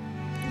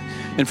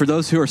 And for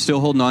those who are still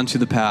holding on to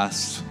the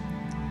past,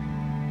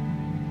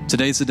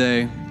 today's the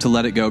day to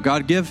let it go.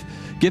 God, give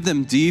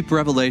them deep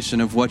revelation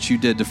of what you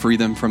did to free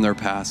them from their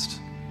past.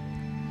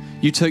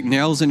 You took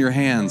nails in your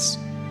hands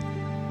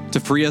to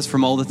free us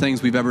from all the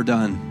things we've ever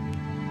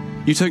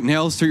done. You took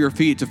nails through your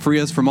feet to free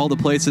us from all the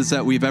places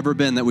that we've ever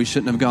been that we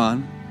shouldn't have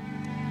gone.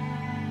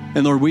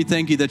 And Lord, we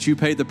thank you that you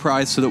paid the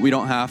price so that we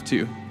don't have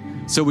to.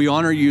 So we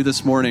honor you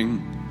this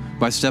morning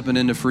by stepping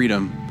into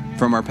freedom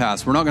from our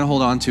past. We're not going to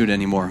hold on to it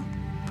anymore.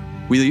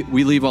 We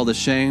leave all the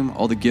shame,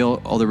 all the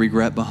guilt, all the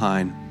regret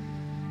behind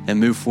and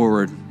move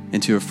forward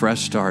into a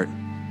fresh start,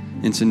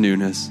 into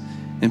newness.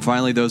 And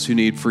finally, those who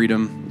need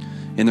freedom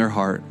in their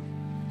heart.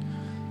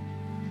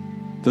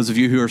 Those of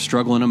you who are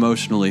struggling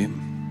emotionally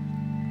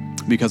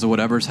because of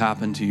whatever's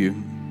happened to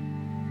you,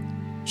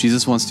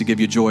 Jesus wants to give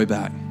you joy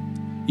back.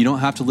 You don't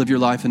have to live your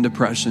life in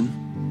depression.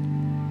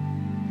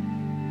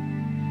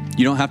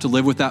 You don't have to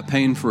live with that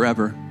pain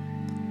forever.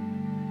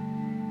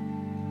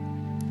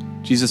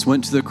 Jesus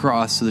went to the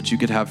cross so that you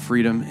could have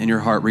freedom in your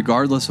heart,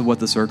 regardless of what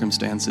the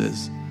circumstance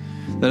is.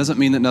 That doesn't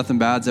mean that nothing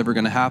bad's ever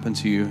going to happen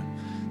to you.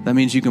 That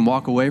means you can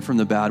walk away from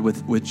the bad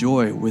with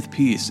joy, with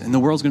peace. And the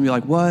world's going to be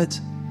like, what?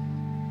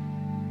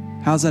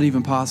 How's that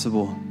even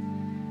possible?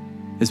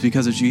 It's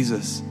because of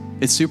Jesus.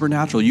 It's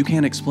supernatural. You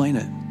can't explain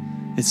it.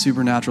 It's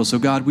supernatural. So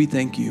God, we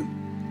thank you.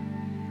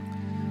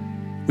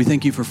 We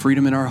thank you for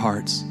freedom in our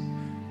hearts.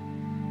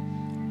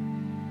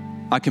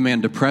 I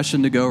command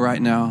depression to go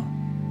right now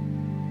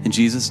in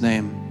Jesus'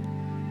 name.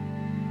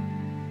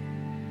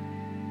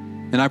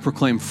 And I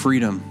proclaim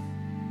freedom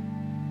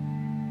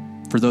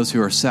for those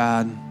who are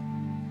sad,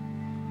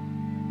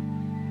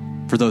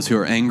 for those who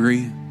are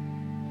angry.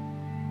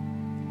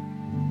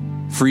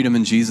 Freedom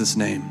in Jesus'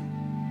 name.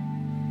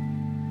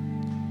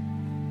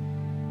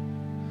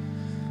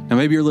 Now,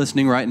 maybe you're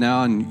listening right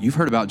now and you've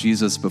heard about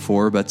Jesus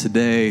before, but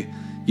today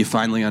you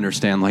finally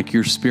understand, like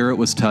your spirit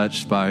was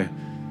touched by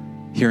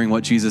hearing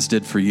what Jesus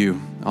did for you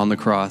on the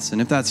cross.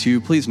 And if that's you,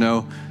 please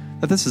know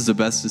that this is the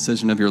best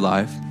decision of your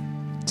life,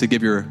 to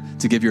give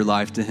your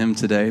life to him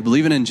today.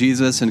 Believing in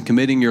Jesus and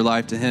committing your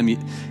life to him,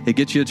 it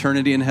gets you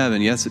eternity in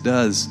heaven. Yes, it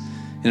does.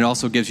 And it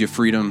also gives you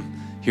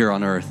freedom here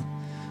on earth.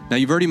 Now,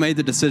 you've already made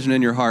the decision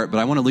in your heart, but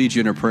I want to lead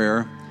you in a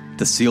prayer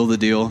to seal the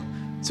deal.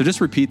 So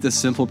just repeat this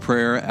simple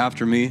prayer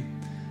after me.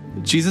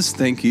 Jesus,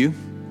 thank you.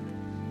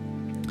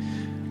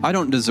 I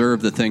don't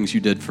deserve the things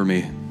you did for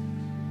me.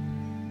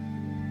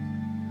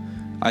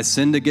 I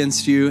sinned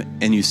against you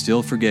and you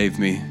still forgave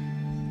me.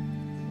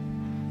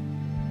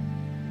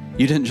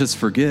 You didn't just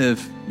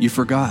forgive, you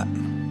forgot.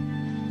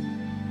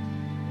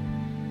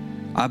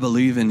 I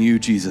believe in you,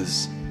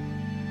 Jesus.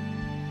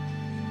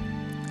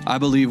 I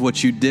believe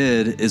what you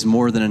did is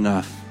more than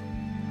enough.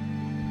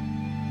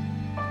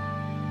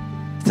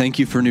 Thank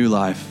you for new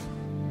life.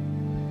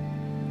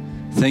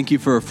 Thank you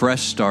for a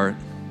fresh start.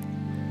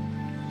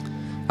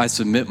 I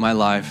submit my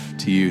life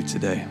to you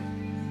today.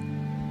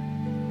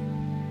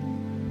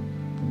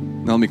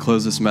 Now let me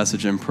close this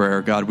message in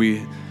prayer. God,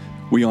 we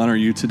honor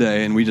you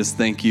today, and we just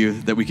thank you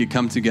that we could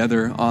come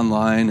together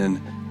online,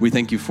 and we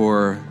thank you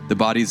for the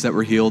bodies that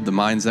were healed, the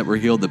minds that were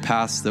healed, the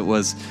past that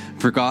was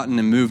forgotten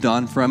and moved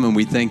on from, and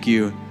we thank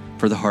you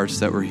for the hearts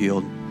that were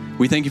healed.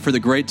 We thank you for the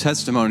great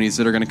testimonies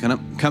that are going to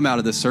come out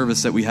of this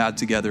service that we had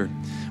together.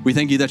 We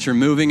thank you that you're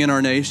moving in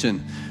our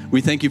nation. We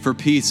thank you for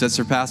peace that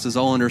surpasses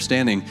all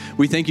understanding.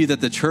 We thank you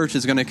that the church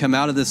is going to come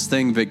out of this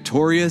thing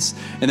victorious,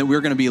 and that we're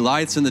going to be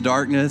lights in the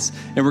darkness,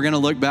 and we're going to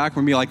look back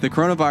and be like, the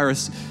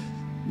coronavirus,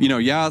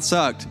 yeah, it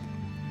sucked.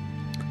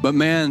 But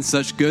man,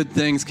 such good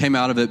things came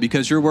out of it,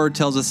 because your word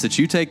tells us that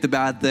you take the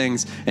bad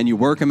things and you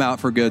work them out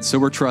for good. So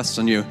we're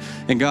trusting you.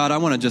 And God, I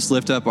want to just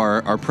lift up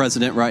our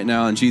president right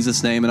now in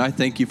Jesus' name. And I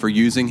thank you for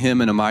using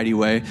him in a mighty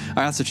way.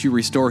 I ask that you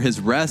restore his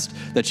rest,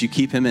 that you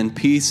keep him in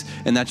peace,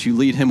 and that you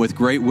lead him with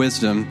great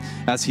wisdom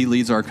as he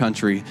leads our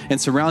country.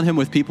 And surround him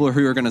with people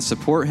who are going to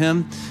support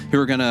him, who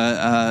are going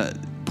to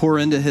pour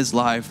into his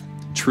life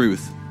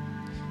truth.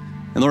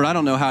 And Lord, I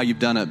don't know how you've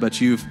done it,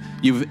 but you've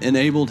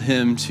enabled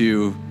him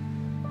to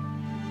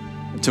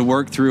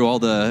work through all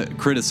the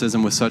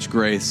criticism with such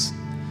grace.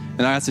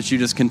 And I ask that you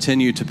just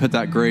continue to put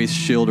that grace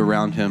shield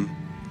around him.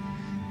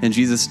 In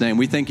Jesus' name,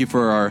 we thank you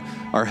for our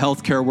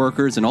healthcare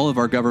workers and all of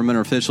our government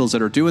officials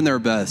that are doing their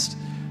best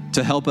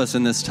to help us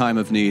in this time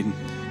of need.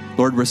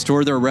 Lord,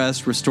 restore their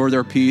rest, restore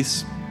their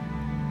peace.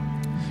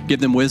 Give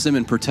them wisdom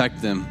and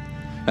protect them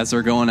as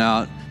they're going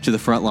out to the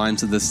front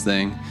lines of this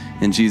thing.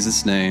 In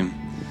Jesus' name,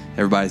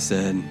 everybody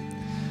said,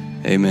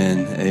 amen,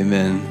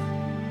 amen.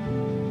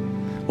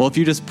 Well, if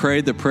you just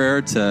prayed the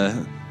prayer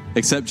to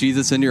accept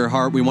Jesus into your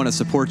heart, we want to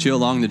support you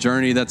along the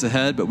journey that's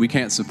ahead, but we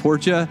can't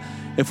support you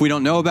if we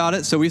don't know about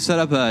it. So we set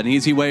up an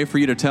easy way for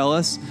you to tell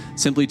us.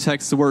 Simply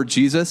text the word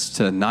Jesus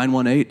to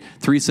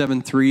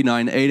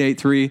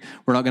 918-373-9883.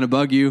 We're not going to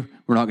bug you.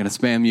 We're not going to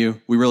spam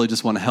you. We really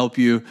just want to help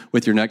you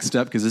with your next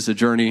step, because it's a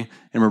journey,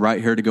 and we're right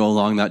here to go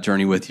along that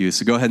journey with you.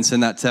 So go ahead and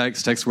send that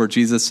text. Text the word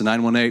Jesus to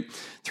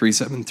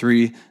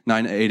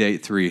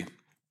 918-373-9883.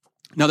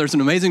 Now, there's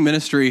an amazing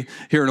ministry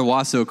here in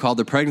Owasso called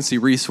the Pregnancy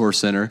Resource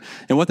Center.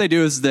 And what they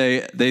do is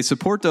they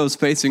support those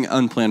facing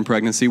unplanned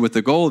pregnancy with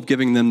the goal of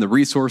giving them the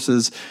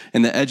resources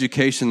and the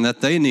education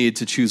that they need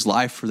to choose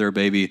life for their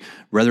baby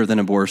rather than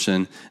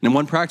abortion. And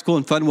one practical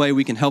and fun way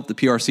we can help the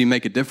PRC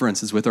make a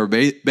difference is with our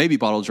baby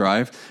bottle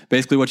drive.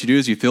 Basically, what you do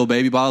is you fill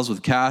baby bottles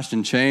with cash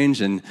and change,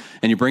 and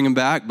you bring them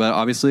back. But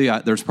obviously,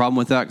 there's a problem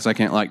with that, because I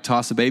can't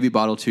toss a baby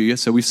bottle to you.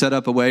 So we set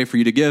up a way for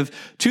you to give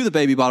to the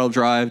baby bottle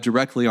drive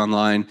directly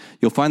online.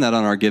 You'll find that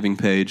on our giving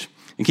page.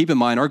 And keep in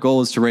mind, our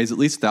goal is to raise at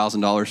least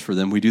 $1,000 for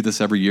them. We do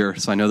this every year,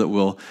 so I know that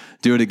we'll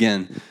do it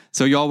again.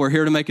 So y'all, we're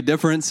here to make a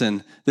difference,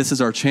 and this is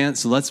our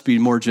chance. So let's be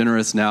more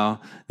generous now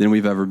than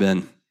we've ever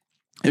been.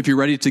 If you're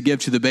ready to give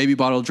to the baby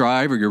bottle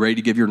drive, or you're ready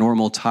to give your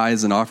normal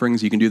tithes and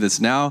offerings, you can do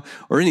this now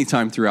or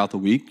anytime throughout the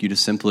week. You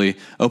just simply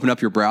open up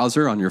your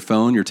browser on your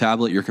phone, your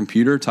tablet, your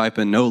computer, type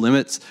in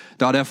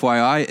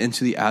nolimits.fyi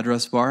into the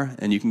address bar,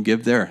 and you can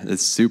give there.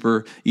 It's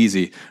super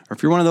easy. Or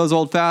if you're one of those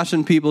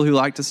old-fashioned people who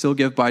like to still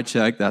give by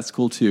check, that's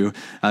cool too.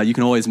 You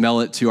can always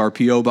mail it to our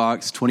P.O.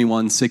 Box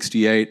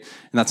 2168, and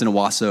that's in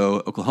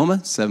Owasso,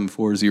 Oklahoma,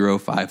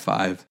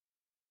 74055.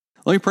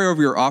 Let me pray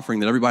over your offering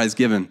that everybody's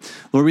given.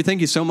 Lord, we thank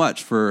you so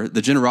much for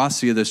the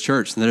generosity of this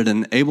church and that it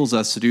enables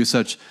us to do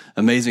such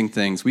amazing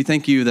things. We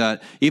thank you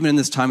that even in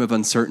this time of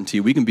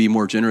uncertainty, we can be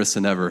more generous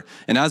than ever.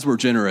 And as we're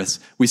generous,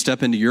 we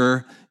step into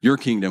your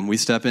kingdom. We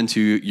step into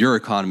your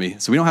economy.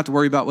 So we don't have to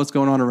worry about what's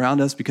going on around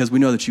us because we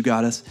know that you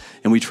got us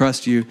and we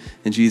trust you.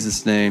 In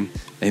Jesus' name,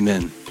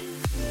 amen.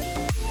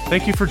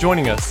 Thank you for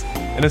joining us,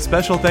 and a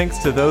special thanks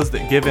to those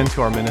that give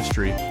into our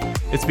ministry.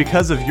 It's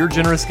because of your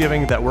generous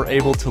giving that we're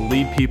able to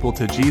lead people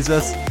to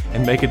Jesus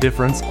and make a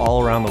difference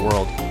all around the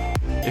world.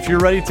 If you're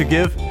ready to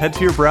give, head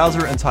to your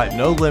browser and type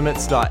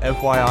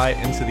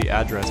nolimits.fyi into the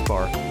address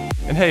bar.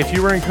 And hey, if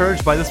you were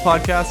encouraged by this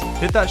podcast,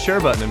 hit that share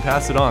button and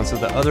pass it on so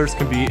that others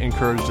can be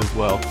encouraged as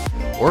well.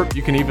 Or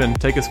you can even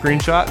take a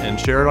screenshot and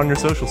share it on your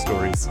social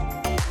stories.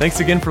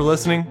 Thanks again for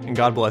listening, and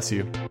God bless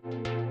you.